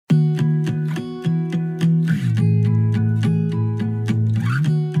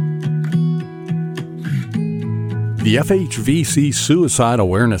The FHVC Suicide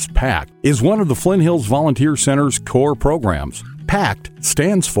Awareness P.A.C.T is one of the Flint Hills Volunteer Center's core programs. P.A.C.T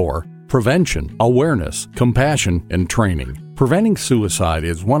stands for Prevention, Awareness, Compassion, and Training. Preventing suicide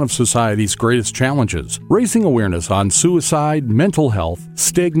is one of society's greatest challenges. Raising awareness on suicide, mental health,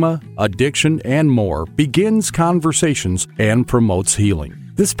 stigma, addiction, and more begins conversations and promotes healing.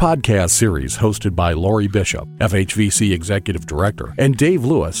 This podcast series, hosted by Lori Bishop, FHVC Executive Director, and Dave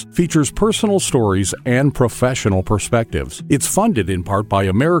Lewis, features personal stories and professional perspectives. It's funded in part by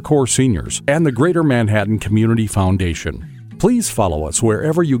AmeriCorps Seniors and the Greater Manhattan Community Foundation. Please follow us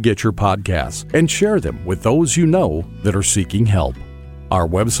wherever you get your podcasts and share them with those you know that are seeking help. Our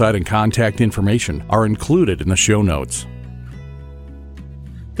website and contact information are included in the show notes.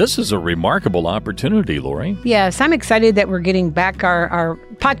 This is a remarkable opportunity, Lori. Yes, I'm excited that we're getting back our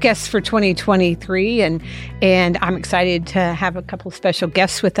podcasts for 2023, and I'm excited to have a couple special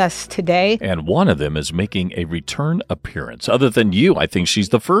guests with us today. And one of them is making a return appearance. Other than you, I think she's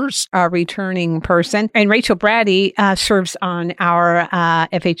the first. A returning person. And Rachel Braddy serves on our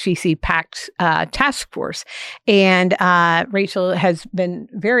FHVC P.A.C.T task force. And Rachel has been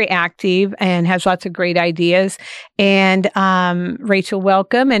very active and has lots of great ideas. And Rachel,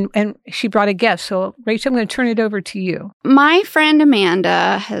 welcome. And she brought a guest. So, Rachel, I'm going to turn it over to you. My friend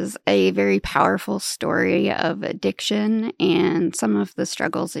Amanda has a very powerful story of addiction and some of the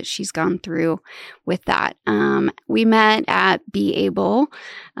struggles that she's gone through with that. We met at Be Able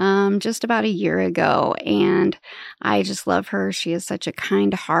just about a year ago, and I just love her. She has such a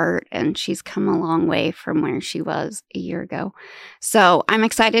kind heart, and she's come a long way from where she was a year ago. So I'm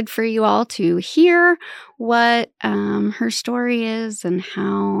excited for you all to hear what her story is and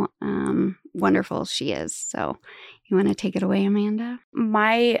how wonderful she is. So you want to take it away, Amanda?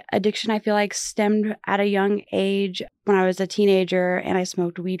 My addiction, I feel like, stemmed at a young age when I was a teenager and I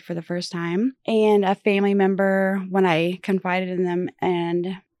smoked weed for the first time. And a family member, when I confided in them,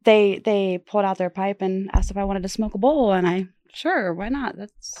 and they pulled out their pipe and asked if I wanted to smoke a bowl. And I, sure, why not?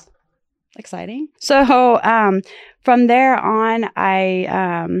 That's exciting. So from there on,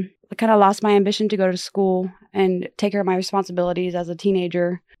 I kind of lost my ambition to go to school and take care of my responsibilities as a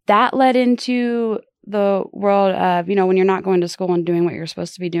teenager. That led into the world of, when you're not going to school and doing what you're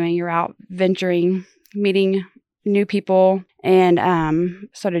supposed to be doing, you're out venturing, meeting new people, and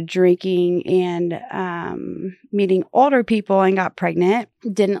started drinking and meeting older people, and got pregnant.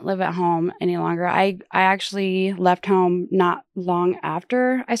 Didn't live at home any longer. I actually left home not long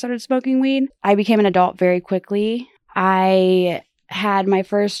after I started smoking weed. I became an adult very quickly. I had my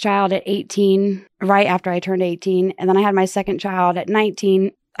first child at 18, right after I turned 18, and then I had my second child at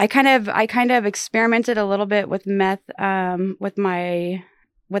 19. I kind of experimented a little bit with meth with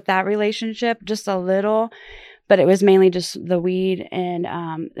that relationship, just a little, but it was mainly just the weed. And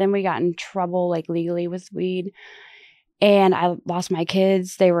then we got in trouble, like, legally with weed, and I lost my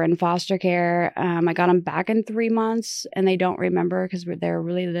kids. They were in foster care. I got them back in 3 months, and they don't remember because they were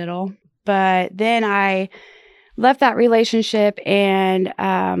really little. But then I left that relationship and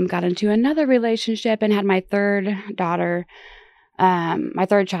got into another relationship and had my third daughter. My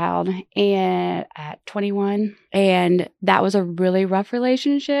third child, and at 21, and that was a really rough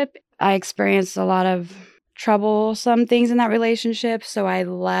relationship. I experienced a lot of troublesome things in that relationship, so I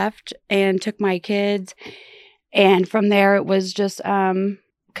left and took my kids, and from there it was just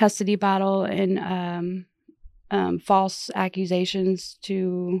custody battle and false accusations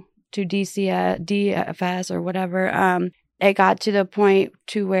to DFS or whatever. It got to the point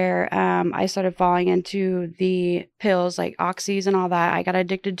to where I started falling into the pills, like oxys and all that. I got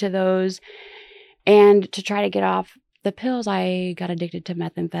addicted to those. And to try to get off the pills, I got addicted to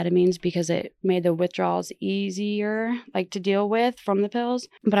methamphetamines because it made the withdrawals easier, like, to deal with from the pills.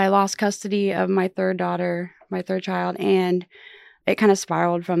 But I lost custody of my third daughter, my third child, and it kind of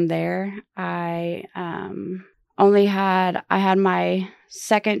spiraled from there. I had my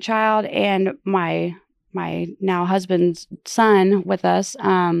second child and my now husband's son with us. We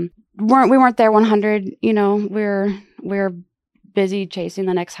weren't there 100, we're busy chasing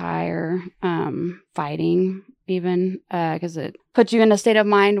the next high or fighting even, because it puts you in a state of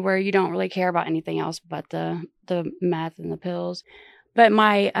mind where you don't really care about anything else but the meth and the pills. But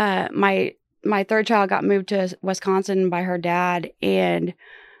my third child got moved to Wisconsin by her dad, and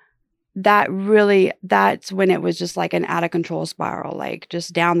that's when it was just like an out of control spiral, like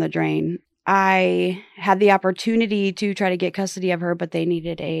just down the drain. I had the opportunity to try to get custody of her, but they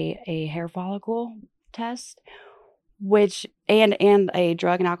needed a hair follicle test, and a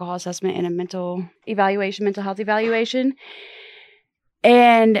drug and alcohol assessment and a mental health evaluation.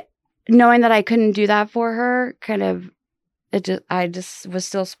 And knowing that I couldn't do that for her, I just was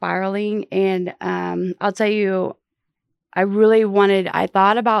still spiraling. And I'll tell you, I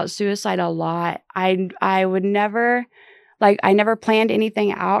thought about suicide a lot. I would never, I never planned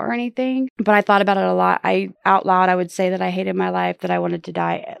anything out or anything, but I thought about it a lot. Out loud, I would say that I hated my life, that I wanted to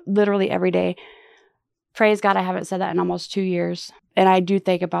die literally every day. Praise God, I haven't said that in almost 2 years. And I do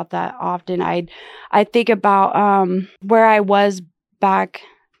think about that often. I think about where I was back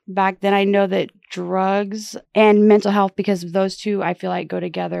then. I know that drugs and mental health, because those two I feel like go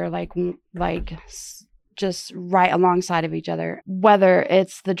together just right alongside of each other. Whether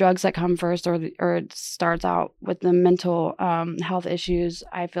it's the drugs that come first or it starts out with the mental health issues,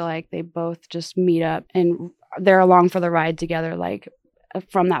 I feel like they both just meet up and they're along for the ride together,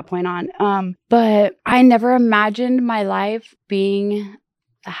 from that point on. But I never imagined my life being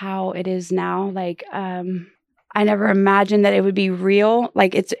how it is now. I never imagined that it would be real.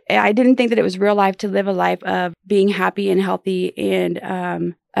 I didn't think that it was real life to live a life of being happy and healthy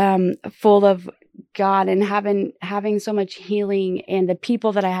and full of God and having so much healing, and the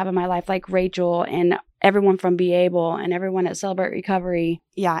people that I have in my life, like Rachel and everyone from P.A.C.T and everyone at Celebrate Recovery.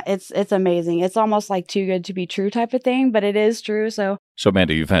 Yeah, it's amazing. It's almost like too good to be true type of thing, but it is true. So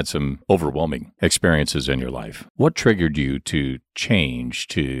Amanda, you've had some overwhelming experiences in your life. What triggered you to change,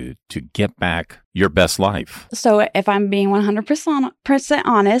 to get back your best life? So if I'm being 100%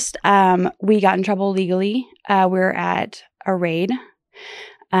 honest, we got in trouble legally. We were at a raid.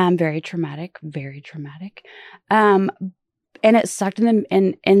 Very traumatic. And it sucked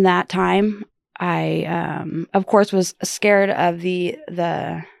in that time. I, of course, was scared of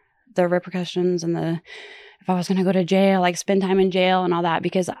the repercussions and if I was going to go to jail, spend time in jail and all that,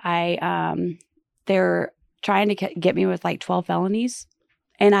 because they're trying to get me with 12 felonies.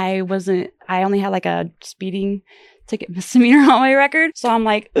 And I only had a speeding ticket misdemeanor on my record. So I'm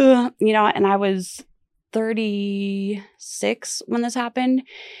like, ugh, and I was 36 when this happened.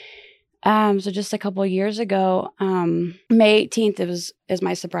 So just a couple of years ago, May 18th is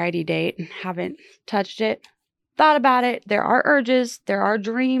my sobriety date. Haven't touched it. Thought about it. There are urges. There are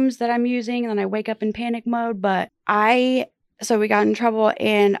dreams that I'm using, and then I wake up in panic mode. So we got in trouble,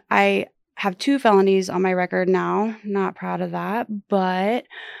 and I have 2 felonies on my record now. Not proud of that, but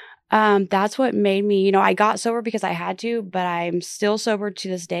that's what made me, I got sober because I had to, but I'm still sober to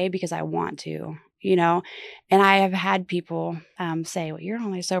this day because I want to. And I have had people say, well, you're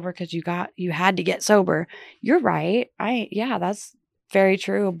only sober because you had to get sober. You're right. That's very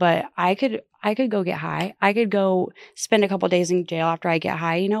true. But I could go get high. I could go spend a couple of days in jail after I get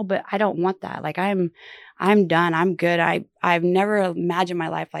high, but I don't want that. I'm done. I'm good. I've never imagined my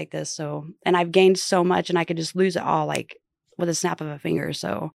life like this. So, and I've gained so much, and I could just lose it all with a snap of a finger.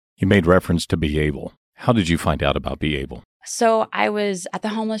 So you made reference to P.A.C.T. How did you find out about P.A.C.T? So I was at the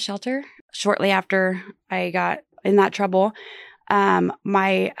homeless shelter shortly after I got in that trouble.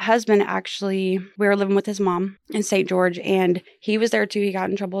 My husband we were living with his mom in St. George, and he was there too. He got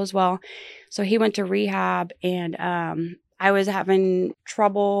in trouble as well. So he went to rehab, and I was having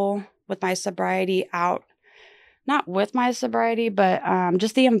trouble with my sobriety not with my sobriety, but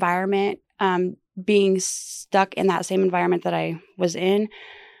just the environment, being stuck in that same environment that I was in.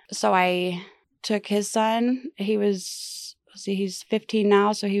 So I took his son. He's 15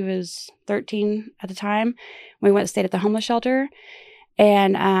 now, so he was 13 at the time. We went and stayed at the homeless shelter.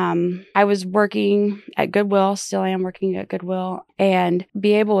 And I was working at Goodwill, still am working at Goodwill. And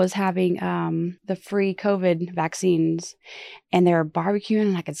P.A.C.T was having the free COVID vaccines. And they were barbecuing,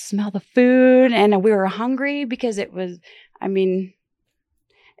 and I could smell the food. And we were hungry because it's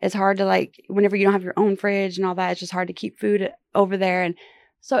hard to, whenever you don't have your own fridge and all that, it's just hard to keep food over there. And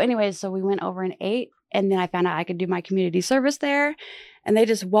so anyways, so we went over and ate. And then I found out I could do my community service there. And they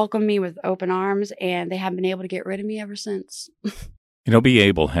just welcomed me with open arms, and they haven't been able to get rid of me ever since.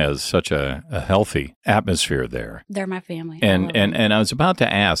 P.A.C.T has such a healthy atmosphere there. They're my family. And I was about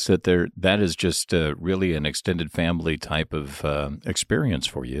to ask that is just really an extended family type of experience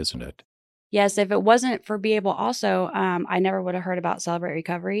for you, isn't it? Yes, if it wasn't for P.A.C.T also, I never would have heard about Celebrate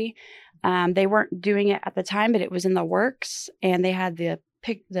Recovery. They weren't doing it at the time, but it was in the works, and they had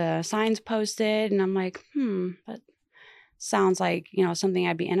the signs posted, and I'm like, that sounds like, something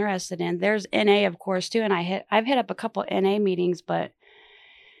I'd be interested in. There's NA, of course, too, and I've hit up a couple NA meetings, but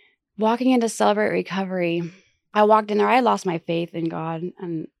walking into Celebrate Recovery, I walked in there, I lost my faith in God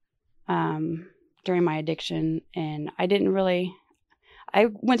and during my addiction, and I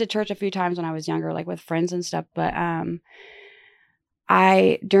went to church a few times when I was younger, with friends and stuff, but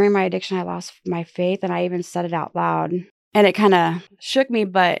during my addiction, I lost my faith, and I even said it out loud. And it kind of shook me,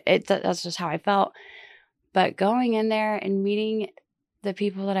 but that's just how I felt. But going in there and meeting the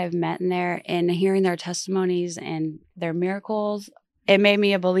people that I've met in there and hearing their testimonies and their miracles, it made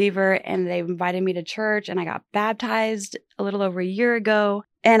me a believer, and they invited me to church, and I got baptized a little over a year ago.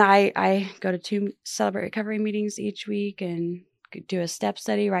 And I go to 2 Celebrate Recovery meetings each week and do a step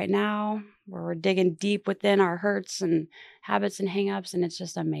study right now where we're digging deep within our hurts and habits and hangups. And it's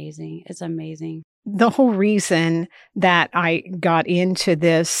just amazing. It's amazing. The whole reason that I got into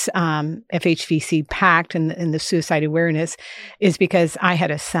this FHVC PACT and the suicide awareness is because I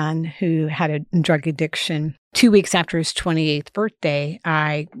had a son who had a drug addiction. 2 weeks after his 28th birthday,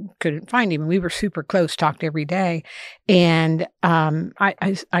 I couldn't find him. And we were super close, talked every day. And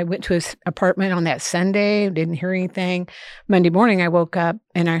I went to his apartment on that Sunday, didn't hear anything. Monday morning, I woke up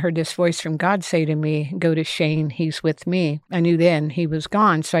and I heard this voice from God say to me, "Go to Shane, he's with me." I knew then he was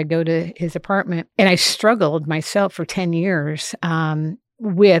gone. So I go to his apartment, and I struggled myself for 10 years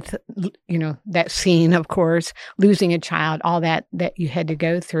with, that scene, of course, losing a child, all that you had to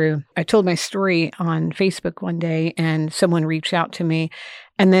go through. I told my story on Facebook one day, and someone reached out to me.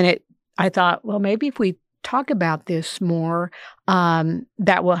 And then I thought, well, maybe if we talk about this more,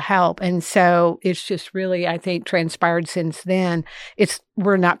 that will help. And so it's just really, I think, transpired since then.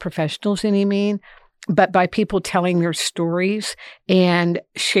 We're not professionals anymore, but by people telling their stories and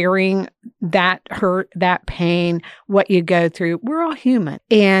sharing that hurt, that pain, what you go through, we're all human.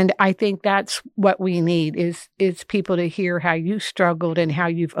 And I think that's what we need is people to hear how you struggled and how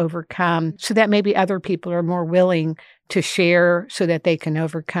you've overcome, so that maybe other people are more willing to share so that they can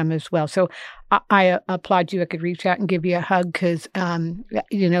overcome as well. So I applaud you. I could reach out and give you a hug because,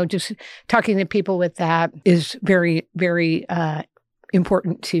 just talking to people with that is very, very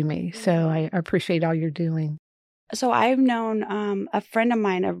important to me. So I appreciate all you're doing. So I've known a friend of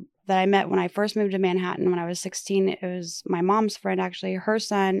mine that I met when I first moved to Manhattan when I was 16. It was my mom's friend, actually. Her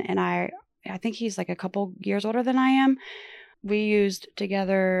son and I think he's like a couple years older than I am. We used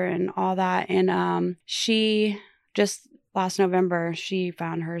together and all that. And she just last November, she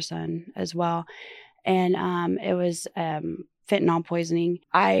found her son as well. And it was fentanyl poisoning.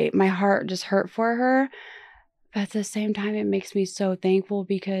 My heart just hurt for her. But at the same time, it makes me so thankful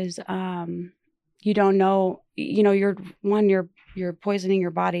because you don't know, you're poisoning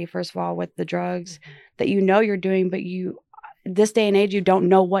your body, first of all, with the drugs that you're doing, but this day and age, you don't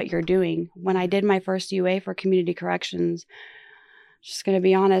know what you're doing. When I did my first UA for community corrections, just going to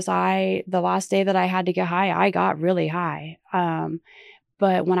be honest, the last day that I had to get high, I got really high.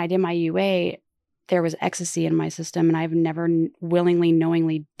 But when I did my UA, there was ecstasy in my system, and I've never willingly,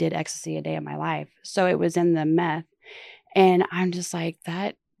 knowingly did ecstasy a day of my life. So it was in the meth. And I'm just like,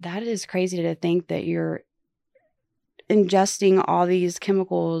 that is crazy to think that you're ingesting all these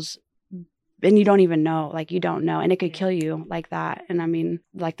chemicals and you don't even know, like you don't know, and it could kill you like that. And I mean,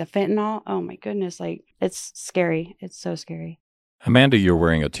 like the fentanyl, oh my goodness, like it's scary. It's so scary. Amanda, you're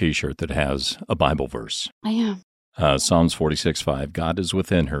wearing a t-shirt that has a Bible verse. I am. Psalms 46:5, God is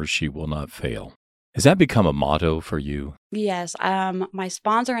within her, she will not fail. Has that become a motto for you? Yes. My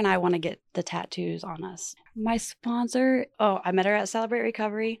sponsor and I want to get the tattoos on us. My sponsor, I met her at Celebrate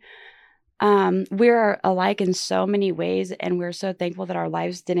Recovery. We're alike in so many ways, and we're so thankful that our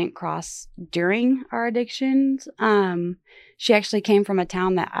lives didn't cross during our addictions. She actually came from a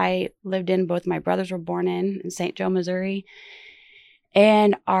town that I lived in. Both my brothers were born in St. Joe, Missouri.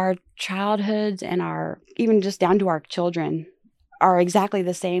 And our childhoods and even just down to our children are exactly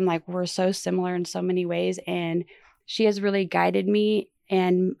the same. Like, we're so similar in so many ways. And she has really guided me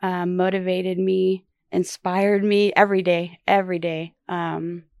and motivated me, inspired me every day.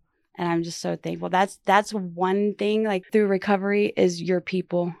 And I'm just so thankful. That's one thing, like, through recovery is your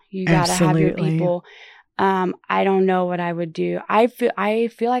people. You got to have your people. I don't know what I would do. I feel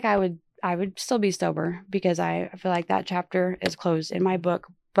like I would still be sober because I feel like that chapter is closed in my book.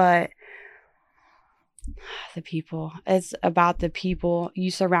 But the people, it's about the people you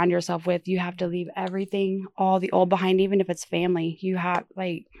surround yourself with. You have to leave everything, all the old behind, even if it's family. You have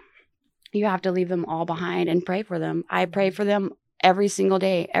to leave them all behind and pray for them. I pray for them every single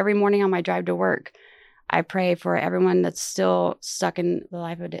day, every morning on my drive to work. I pray for everyone that's still stuck in the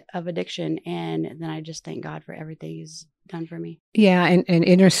life of addiction. And then I just thank God for everything He's done for me. Yeah. And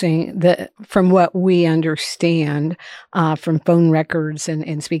interesting that from what we understand from phone records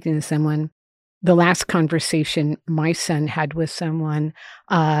and speaking to someone, the last conversation my son had with someone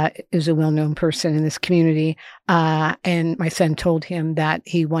is a well-known person in this community. And my son told him that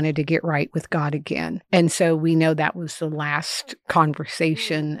he wanted to get right with God again. And so we know that was the last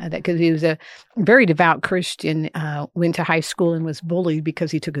conversation because he was a very devout Christian, went to high school and was bullied because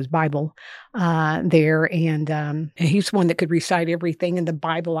he took his Bible there. And he's one that could recite everything in the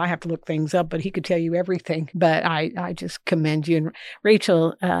Bible. I have to look things up, but he could tell you everything. But I just commend you. And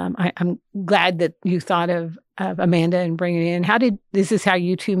Rachel, I'm glad glad that you thought of Amanda and bringing it in. This is how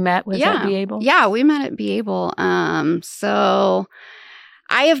you two met? Was at Be Able? Yeah, we met at Be Able. So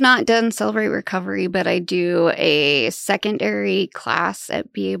I have not done Celebrate Recovery, but I do a secondary class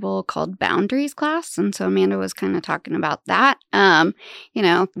at Be Able called Boundaries class. And so Amanda was kind of talking about that.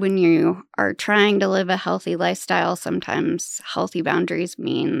 When you are trying to live a healthy lifestyle, sometimes healthy boundaries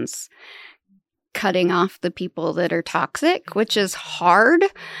means cutting off the people that are toxic, which is hard.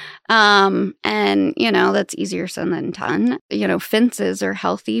 That's easier said than done. Fences are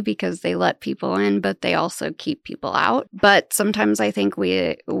healthy because they let people in, but they also keep people out. But sometimes I think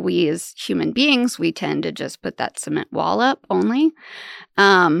we as human beings, we tend to just put that cement wall up only.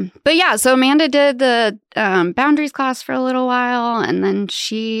 So Amanda did the boundaries class for a little while, and then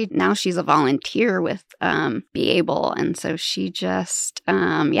she's a volunteer with Be Able, and so she just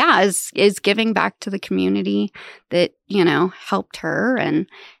is giving back to the community that helped her, and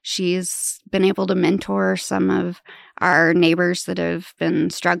she's been able to mentor some of our neighbors that have been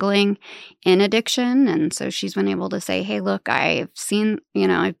struggling in addiction. And so she's been able to say, hey, look, I've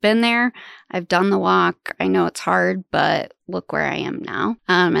been there. I've done the walk. I know it's hard, but look where I am now.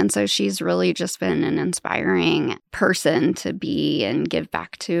 And so she's really just been an inspiring person to be and give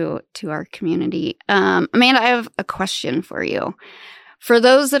back to our community. Amanda, I have a question for you. For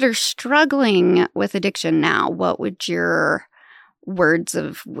those that are struggling with addiction now, what would your words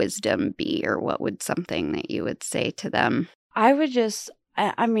of wisdom be, or what would something that you would say to them? I would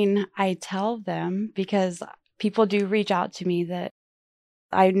I tell them, because people do reach out to me that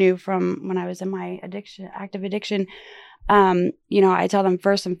I knew from when I was in my active addiction. I tell them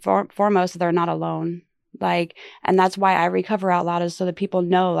first and foremost that they're not alone. And that's why I recover out loud, is so that people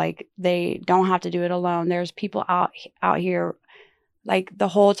know, they don't have to do it alone. There's people out here, the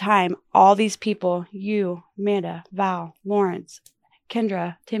whole time, all these people, you, Amanda, Val, Lawrence,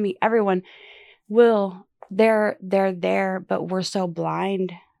 Kendra, Timmy, everyone they're there, but we're so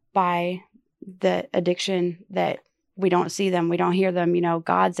blind by the addiction that we don't see them. We don't hear them.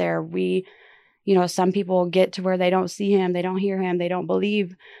 God's there. Some people get to where they don't see him. They don't hear him. They don't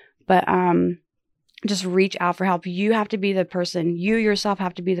believe, but, just reach out for help. You have to be the person, you yourself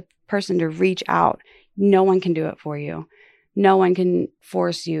have to be the person to reach out. No one can do it for you. No one can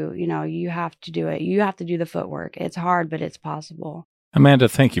force you. You have to do it. You have to do the footwork. It's hard, but it's possible. Amanda,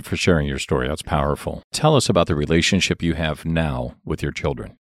 thank you for sharing your story. That's powerful. Tell us about the relationship you have now with your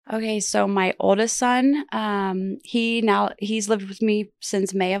children. Okay, so my oldest son, he's lived with me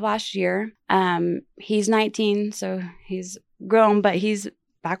since May of last year. He's 19, so he's grown, but he's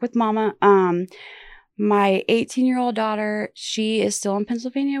back with mama. My 18-year-old daughter, she is still in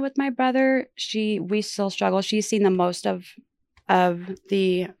Pennsylvania with my brother. We still struggle. She's seen the most of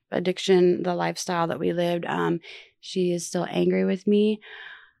the addiction, the lifestyle that we lived. She is still angry with me.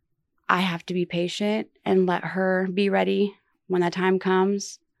 I have to be patient and let her be ready when that time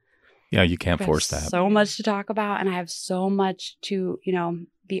comes. Yeah, you can't force that. So much to talk about, and I have so much to,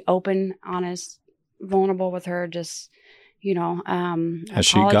 be open, honest, vulnerable with her. Just, has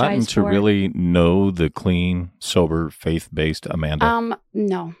she gotten to really know the clean, sober, faith-based Amanda?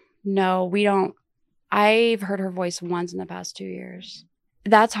 No, we don't. I've heard her voice once in the past 2 years.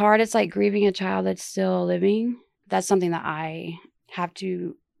 That's hard. It's like grieving a child that's still living. That's something that I have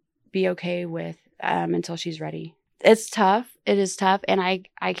to be okay with until she's ready. It's tough. It is tough. And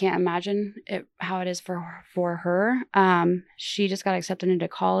I can't imagine how it is for her. She just got accepted into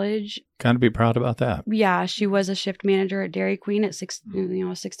college. Kind of be proud about that. Yeah. She was a shift manager at Dairy Queen at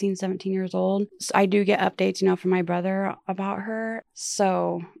 16, 17 years old. So I do get updates, from my brother about her.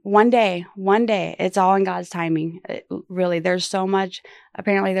 So one day, it's all in God's timing. Really, there's so much.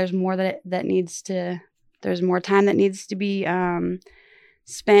 Apparently there's more there's more time that needs to be,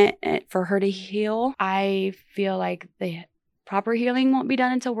 spent for her to heal. I feel like the proper healing won't be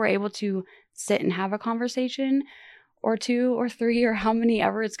done until we're able to sit and have a conversation or 2 or 3 or how many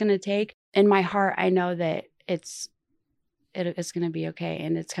ever it's going to take. In my heart, I know that it's going to be okay,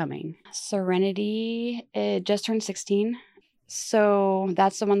 and it's coming. Serenity, it just turned 16. So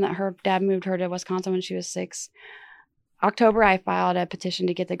that's the one that her dad moved her to Wisconsin when she was 6. October, I filed a petition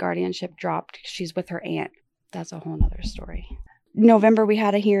to get the guardianship dropped. She's with her aunt. That's a whole nother story. November, we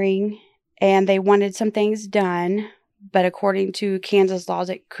had a hearing, and they wanted some things done, but according to Kansas laws,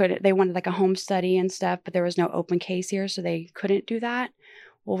 they wanted like a home study and stuff, but there was no open case here, so they couldn't do that.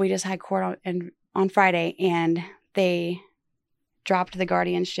 Well, we just had court on Friday, and they dropped the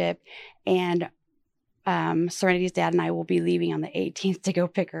guardianship, and Serenity's dad and I will be leaving on the 18th to go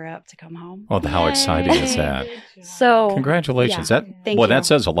pick her up to come home. Well, how exciting is that? So congratulations. Yeah, that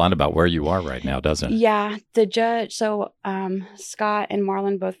says a lot about where you are right now, doesn't it? Yeah. The judge, so Scott and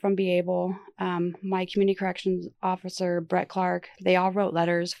Marlon, both from P.A.C.T, my community corrections officer, Brett Clark, they all wrote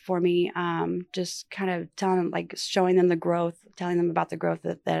letters for me, just kind of telling them, like showing them the growth, telling them about the growth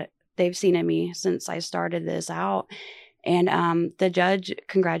that they've seen in me since I started this out. And the judge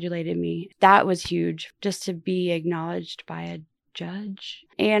congratulated me. That was huge, just to be acknowledged by a judge.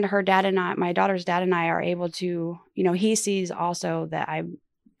 And her dad and I, my daughter's dad and I, are able to, he sees also that I'm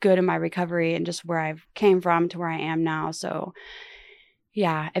good in my recovery and just where I've came from to where I am now. So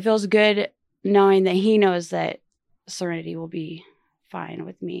yeah, it feels good knowing that he knows that Serenity will be fine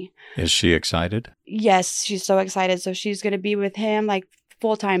with me. Is she excited? Yes, she's so excited. So she's going to be with him like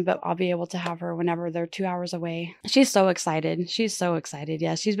full time, but I'll be able to have her whenever they're 2 hours away. She's so excited.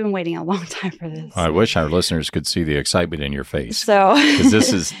 Yeah, she's been waiting a long time for this. I wish our listeners could see the excitement in your face. So, because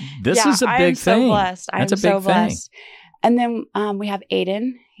this is a big thing. So blessed. That's a big thing. And then we have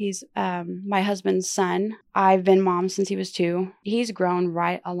Aiden. He's my husband's son. I've been mom since he was 2. He's grown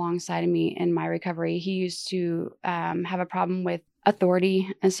right alongside of me in my recovery. He used to have a problem with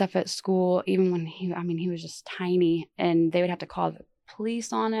authority and stuff at school, even when he was just tiny, and they would have to call the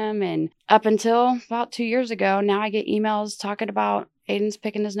police on him. And up until about 2 years ago, now I get emails talking about Aiden's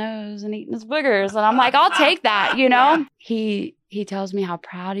picking his nose and eating his boogers. And I'm like, I'll take that, He tells me how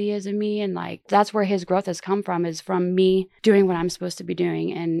proud he is of me. And like, that's where his growth has come from, is from me doing what I'm supposed to be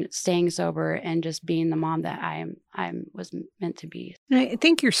doing and staying sober and just being the mom that I was meant to be. I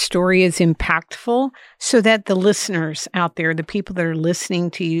think your story is impactful so that the listeners out there, the people that are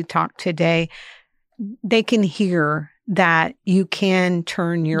listening to you talk today, they can hear that you can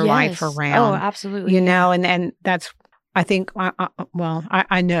turn your life around. Oh, absolutely. And that's, I think,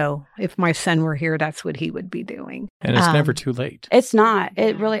 I know if my son were here, that's what he would be doing. And it's never too late. It's not.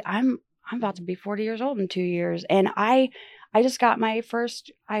 It really, I'm about to be 40 years old in 2 years. And I just got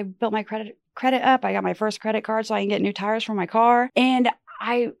I built my credit up. I got my first credit card so I can get new tires for my car. And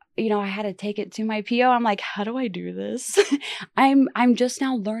I had to take it to my PO. I'm like, how do I do this? I'm just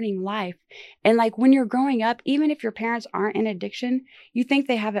now learning life. And like when you're growing up, even if your parents aren't in addiction, you think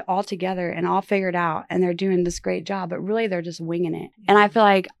they have it all together and all figured out and they're doing this great job, but really they're just winging it. And I feel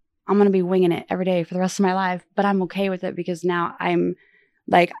like I'm going to be winging it every day for the rest of my life, but I'm okay with it because now I'm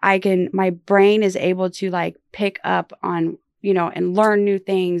like, my brain is able to like pick up on, and learn new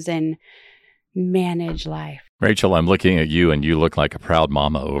things and manage life. Rachel, I'm looking at you and you look like a proud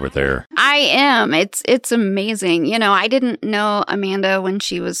mama over there. I am. It's amazing. I didn't know Amanda when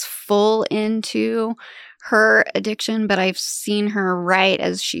she was full into her addiction, but I've seen her right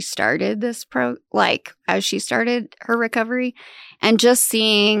as she started as she started her recovery, and just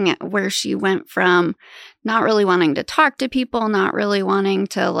seeing where she went from not really wanting to talk to people, not really wanting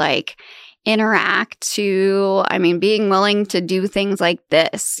to interact to, being willing to do things like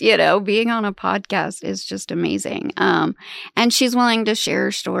this, being on a podcast is just amazing. And she's willing to share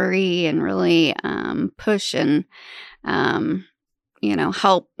her story and really push and,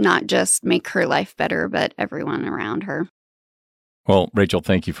 help not just make her life better, but everyone around her. Well, Rachel,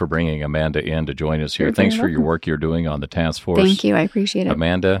 thank you for bringing Amanda in to join us here. Thanks for your work you're doing on the task force. Thank you. I appreciate it.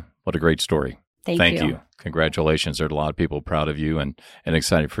 Amanda, what a great story. Thank you. Congratulations. There's a lot of people proud of you and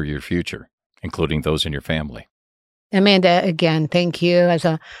excited for your future, including those in your family. Amanda, again, thank you. As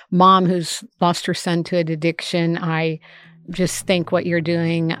a mom who's lost her son to an addiction, I just think what you're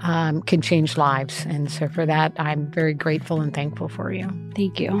doing can change lives. And so for that, I'm very grateful and thankful for you.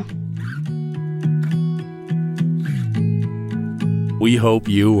 Thank you. We hope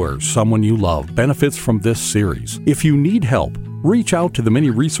you or someone you love benefits from this series. If you need help, reach out to the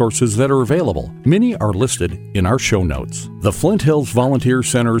many resources that are available. Many are listed in our show notes. The Flint Hills Volunteer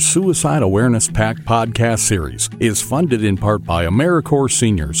Center's Suicide Awareness P.A.C.T podcast series is funded in part by AmeriCorps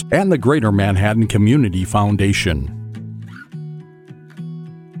Seniors and the Greater Manhattan Community Foundation.